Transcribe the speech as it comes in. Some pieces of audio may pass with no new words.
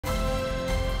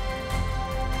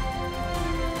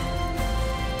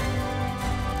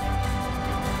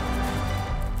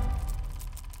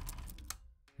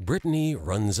Brittany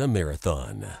runs a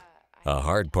marathon. A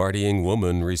hard-partying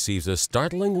woman receives a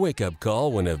startling wake-up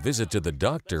call when a visit to the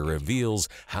doctor reveals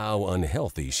how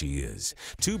unhealthy she is.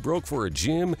 Too broke for a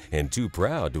gym and too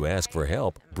proud to ask for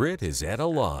help, Britt is at a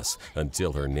loss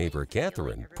until her neighbor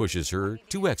Catherine pushes her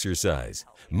to exercise.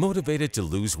 Motivated to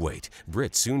lose weight,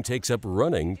 Britt soon takes up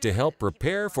running to help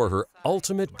prepare for her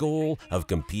ultimate goal of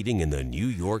competing in the New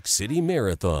York City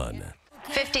Marathon.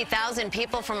 50,000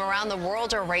 people from around the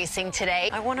world are racing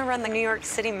today. I want to run the New York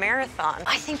City Marathon.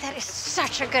 I think that is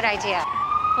such a good idea.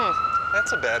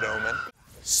 That's a bad omen.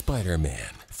 Spider-Man: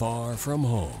 Far From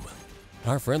Home.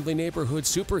 Our friendly neighborhood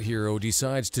superhero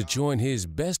decides to join his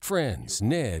best friends,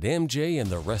 Ned, MJ,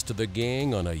 and the rest of the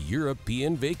gang on a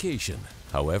European vacation.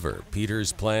 However,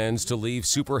 Peter's plans to leave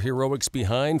superheroics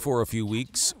behind for a few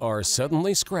weeks are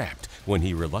suddenly scrapped when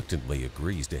he reluctantly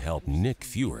agrees to help Nick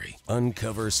Fury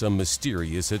uncover some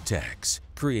mysterious attacks,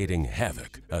 creating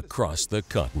havoc across the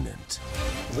continent.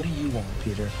 What do you want,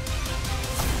 Peter?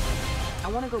 I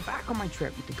want to go back on my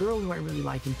trip with the girl who I really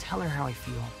like and tell her how I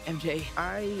feel. MJ,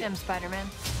 I'm Spider-Man.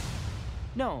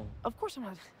 No, of course I'm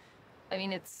not. I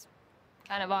mean, it's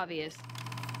kind of obvious.